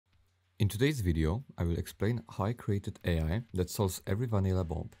In today's video, I will explain how I created AI that solves every vanilla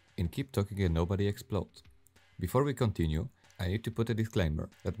bomb in Keep Talking and Nobody Explodes. Before we continue, I need to put a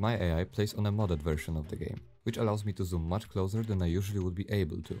disclaimer that my AI plays on a modded version of the game, which allows me to zoom much closer than I usually would be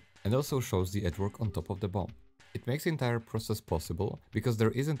able to, and also shows the edgework on top of the bomb. It makes the entire process possible because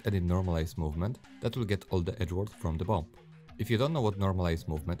there isn't any normalized movement that will get all the edgework from the bomb. If you don't know what normalized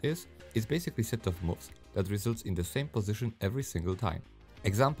movement is, it's basically a set of moves that results in the same position every single time.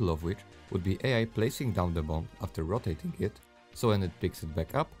 Example of which would be AI placing down the bomb after rotating it, so when it picks it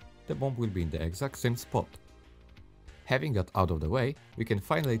back up, the bomb will be in the exact same spot. Having that out of the way, we can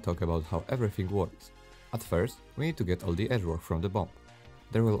finally talk about how everything works. At first, we need to get all the edgework from the bomb.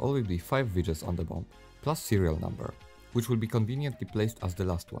 There will always be 5 widgets on the bomb, plus serial number, which will be conveniently placed as the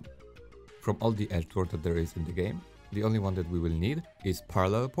last one. From all the edgework that there is in the game, the only one that we will need is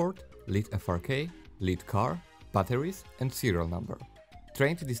parallel port, lead FRK, lead car, batteries, and serial number.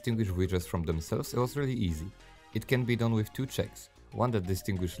 Trying to distinguish widgets from themselves was really easy. It can be done with 2 checks, one that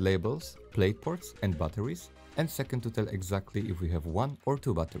distinguishes labels, plate ports, and batteries, and second to tell exactly if we have 1 or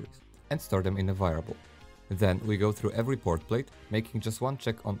 2 batteries, and store them in a variable. Then we go through every port plate, making just 1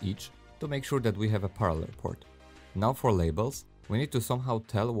 check on each to make sure that we have a parallel port. Now for labels, we need to somehow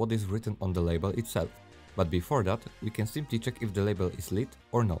tell what is written on the label itself. But before that, we can simply check if the label is lit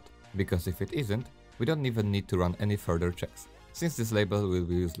or not, because if it isn't, we don't even need to run any further checks, since this label will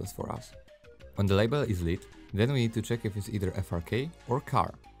be useless for us. When the label is lit, then we need to check if it's either FRK or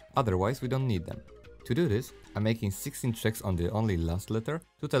car, otherwise we don't need them. To do this, I'm making 16 checks on the only last letter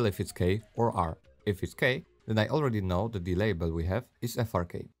to tell if it's K or R. If it's K, then I already know that the label we have is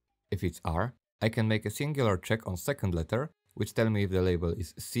FRK. If it's R, I can make a singular check on second letter, which tell me if the label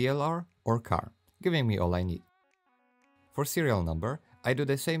is CLR or car, giving me all I need. For serial number, I do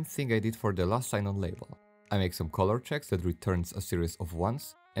the same thing I did for the last sign on label. I make some color checks that returns a series of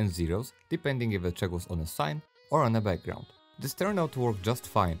 1s and 0s, depending if the check was on a sign or on a background. This turned out to work just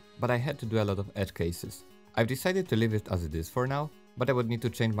fine, but I had to do a lot of edge cases. I've decided to leave it as it is for now, but I would need to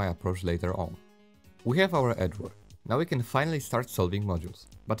change my approach later on. We have our edgework. Now we can finally start solving modules.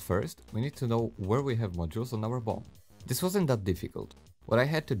 But first, we need to know where we have modules on our bomb. This wasn't that difficult. What I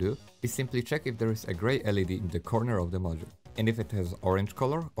had to do is simply check if there is a grey LED in the corner of the module. And if it has orange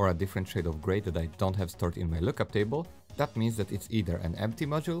color or a different shade of grey that I don't have stored in my lookup table, that means that it's either an empty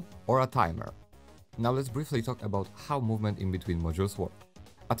module or a timer. Now let's briefly talk about how movement in between modules work.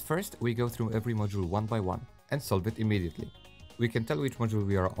 At first, we go through every module one by one and solve it immediately. We can tell which module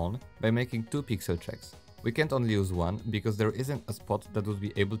we are on by making 2 pixel checks. We can't only use one because there isn't a spot that would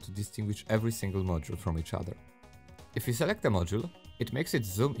be able to distinguish every single module from each other. If you select a module, it makes it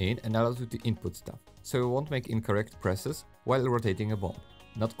zoom in and allows you to input stuff, so you won't make incorrect presses while rotating a bomb.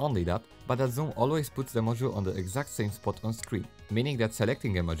 Not only that, but that zoom always puts the module on the exact same spot on screen, meaning that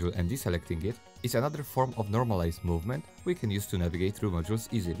selecting a module and deselecting it is another form of normalized movement we can use to navigate through modules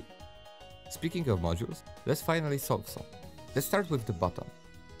easily. Speaking of modules, let's finally solve some. Let's start with the button.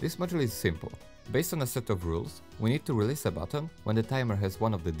 This module is simple. Based on a set of rules, we need to release a button when the timer has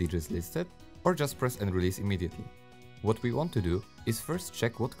one of the digits listed, or just press and release immediately. What we want to do is first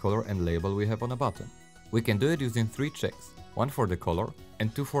check what color and label we have on a button. We can do it using 3 checks, 1 for the color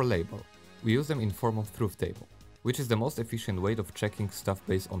and 2 for label. We use them in form of truth table, which is the most efficient way of checking stuff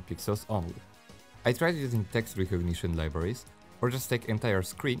based on pixels only. I tried using text recognition libraries, or just take entire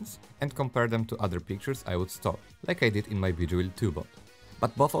screens and compare them to other pictures I would store, like I did in my Visual 2 bot.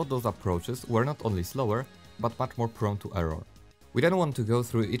 But both of those approaches were not only slower, but much more prone to error. We then want to go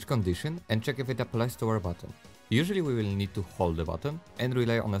through each condition and check if it applies to our button. Usually we will need to hold the button and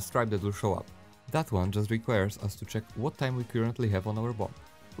rely on a stripe that will show up. That one just requires us to check what time we currently have on our bomb,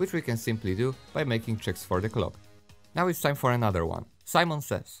 which we can simply do by making checks for the clock. Now it's time for another one. Simon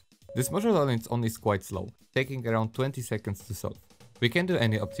Says. This module on its own is quite slow, taking around 20 seconds to solve. We can't do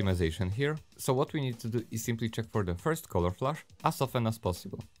any optimization here, so what we need to do is simply check for the first color flash as often as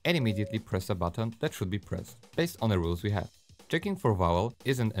possible, and immediately press a button that should be pressed, based on the rules we have. Checking for vowel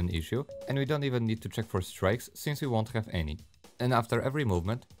isn't an issue, and we don't even need to check for strikes since we won't have any. And after every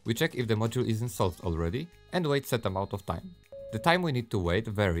movement, we check if the module isn't solved already, and wait set amount of time. The time we need to wait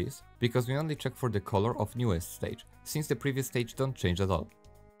varies, because we only check for the color of newest stage, since the previous stage don't change at all.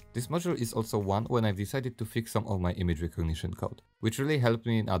 This module is also one when I've decided to fix some of my image recognition code, which really helped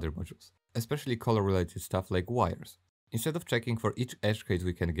me in other modules, especially color related stuff like wires. Instead of checking for each edge case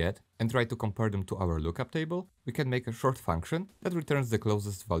we can get and try to compare them to our lookup table, we can make a short function that returns the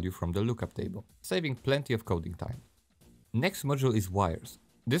closest value from the lookup table, saving plenty of coding time. Next module is wires.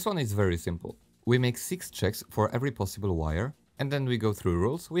 This one is very simple. We make 6 checks for every possible wire, and then we go through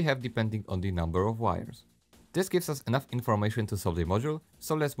rules we have depending on the number of wires. This gives us enough information to solve the module,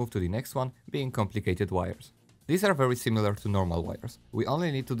 so let's move to the next one, being complicated wires. These are very similar to normal wires. We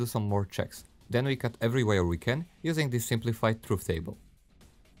only need to do some more checks. Then we cut every wire we can using this simplified truth table.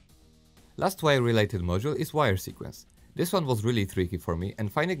 Last wire related module is wire sequence. This one was really tricky for me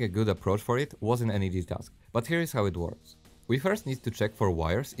and finding a good approach for it wasn't an easy task, but here is how it works. We first need to check for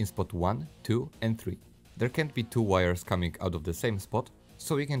wires in spot 1, 2 and 3. There can't be two wires coming out of the same spot,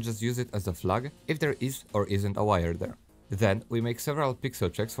 so we can just use it as a flag if there is or isn't a wire there. Then we make several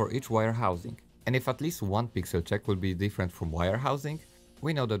pixel checks for each wire housing, and if at least one pixel check will be different from wire housing,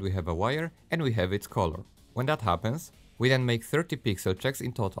 we know that we have a wire and we have its color. When that happens, we then make 30 pixel checks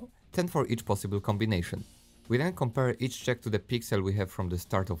in total, 10 for each possible combination. We then compare each check to the pixel we have from the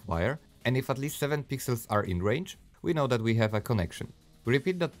start of wire, and if at least 7 pixels are in range, we know that we have a connection. We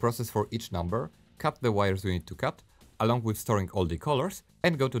repeat that process for each number, cut the wires we need to cut, along with storing all the colors,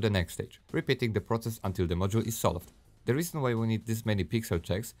 and go to the next stage, repeating the process until the module is solved. The reason why we need this many pixel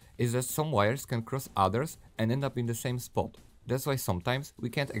checks is that some wires can cross others and end up in the same spot. That's why sometimes we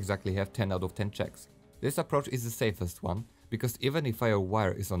can't exactly have 10 out of 10 checks. This approach is the safest one, because even if our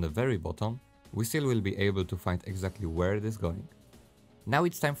wire is on the very bottom, we still will be able to find exactly where it is going. Now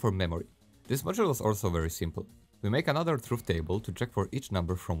it's time for memory. This module was also very simple. We make another truth table to check for each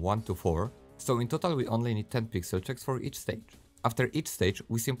number from 1 to 4, so in total we only need 10 pixel checks for each stage. After each stage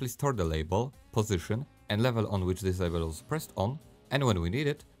we simply store the label, position and level on which this label was pressed on, and when we need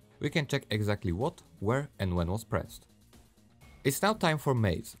it, we can check exactly what, where and when was pressed. It's now time for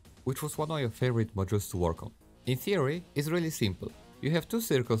maze, which was one of your favorite modules to work on. In theory, it's really simple. You have two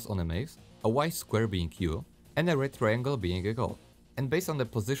circles on a maze, a white square being you, and a red triangle being a goal. And based on the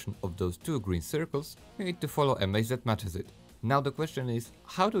position of those two green circles, you need to follow a maze that matches it. Now the question is,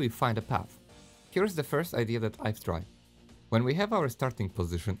 how do we find a path? Here's the first idea that I've tried. When we have our starting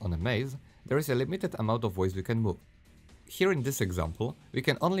position on a maze, there is a limited amount of ways we can move. Here in this example, we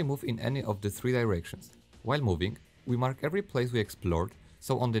can only move in any of the three directions. While moving, we mark every place we explored,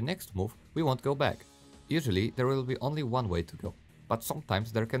 so on the next move we won't go back. Usually there will be only one way to go, but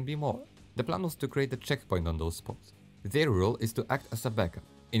sometimes there can be more. The plan was to create a checkpoint on those spots. Their role is to act as a backup,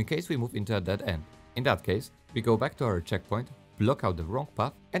 in case we move into a dead end. In that case, we go back to our checkpoint, block out the wrong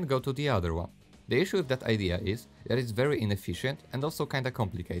path and go to the other one. The issue with that idea is that it's very inefficient and also kinda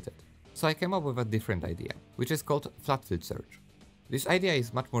complicated. So I came up with a different idea, which is called flat field search. This idea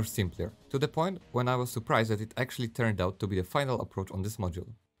is much more simpler, to the point when I was surprised that it actually turned out to be the final approach on this module.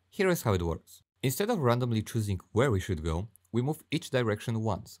 Here is how it works. Instead of randomly choosing where we should go, we move each direction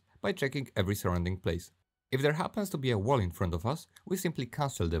once, by checking every surrounding place. If there happens to be a wall in front of us, we simply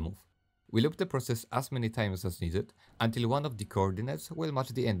cancel the move. We loop the process as many times as needed, until one of the coordinates will match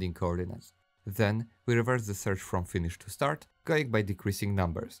the ending coordinates. Then, we reverse the search from finish to start, going by decreasing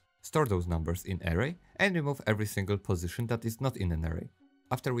numbers. Store those numbers in array, and remove every single position that is not in an array.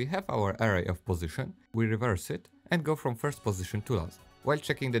 After we have our array of position, we reverse it, and go from first position to last, while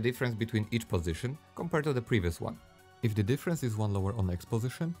checking the difference between each position compared to the previous one. If the difference is one lower on X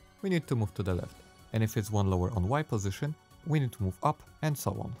position, we need to move to the left, and if it's one lower on Y position, we need to move up, and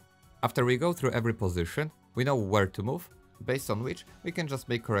so on. After we go through every position, we know where to move, based on which we can just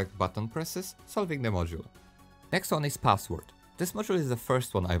make correct button presses, solving the module. Next one is password. This module is the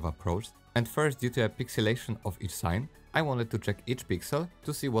first one I've approached, and first, due to a pixelation of each sign, I wanted to check each pixel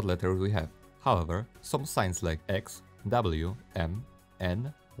to see what letters we have. However, some signs like X, W, M,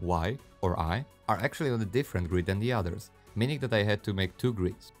 N, Y or I are actually on a different grid than the others, meaning that I had to make two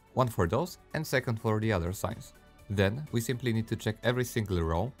grids, one for those and second for the other signs. Then we simply need to check every single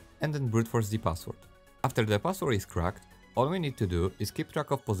row and then brute force the password. After the password is cracked, all we need to do is keep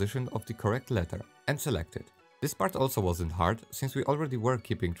track of position of the correct letter and select it. This part also wasn't hard, since we already were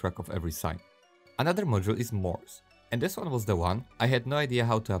keeping track of every sign. Another module is Morse, and this one was the one I had no idea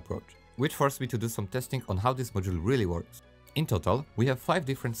how to approach, which forced me to do some testing on how this module really works. In total, we have 5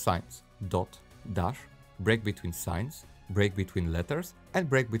 different signs: dot, dash, break between signs, break between letters, and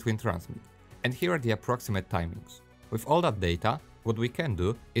break between transmit. And here are the approximate timings. With all that data, what we can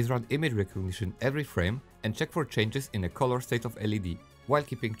do is run image recognition every frame and check for changes in the color state of LED, while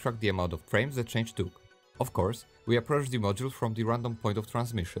keeping track the amount of frames the change took. Of course, we approach the module from the random point of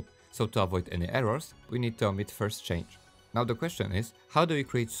transmission, so to avoid any errors, we need to omit first change. Now the question is, how do we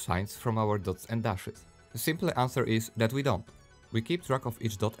create signs from our dots and dashes? The simple answer is that we don't. We keep track of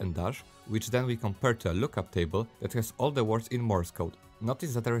each dot and dash, which then we compare to a lookup table that has all the words in Morse code.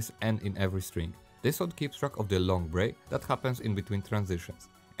 Notice that there is N in every string. This one keeps track of the long break that happens in between transitions.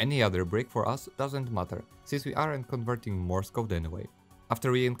 Any other break for us doesn't matter, since we aren't converting Morse code anyway.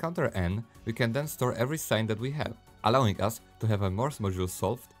 After we encounter N, we can then store every sign that we have, allowing us to have a Morse module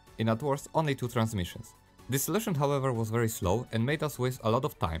solved in at worst only 2 transmissions. This solution, however, was very slow and made us waste a lot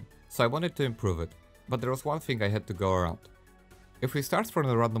of time, so I wanted to improve it, but there was one thing I had to go around. If we start from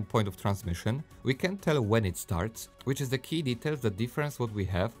a random point of transmission, we can't tell when it starts, which is the key details that difference what we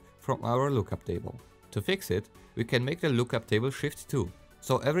have from our lookup table. To fix it, we can make the lookup table shift too,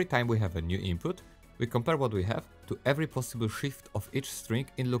 so every time we have a new input, we compare what we have to every possible shift of each string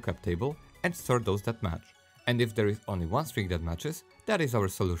in lookup table and sort those that match. And if there is only one string that matches, that is our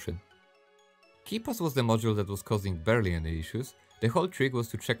solution. KeyPass was the module that was causing barely any issues. The whole trick was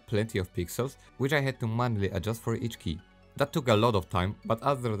to check plenty of pixels, which I had to manually adjust for each key. That took a lot of time, but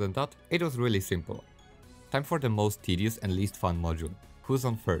other than that, it was really simple. Time for the most tedious and least fun module, Who's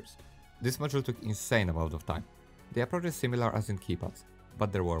on First. This module took insane amount of time. The approach is similar as in KeyPass,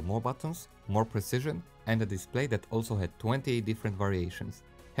 but there were more buttons, more precision, and a display that also had 28 different variations.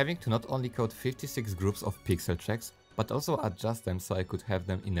 Having to not only code 56 groups of pixel checks, but also adjust them so I could have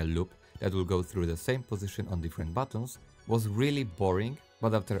them in a loop that will go through the same position on different buttons, was really boring,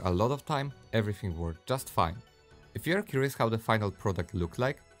 but after a lot of time, everything worked just fine. If you are curious how the final product looked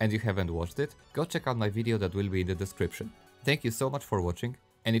like, and you haven't watched it, go check out my video that will be in the description. Thank you so much for watching,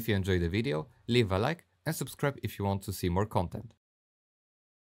 and if you enjoyed the video, leave a like and subscribe if you want to see more content.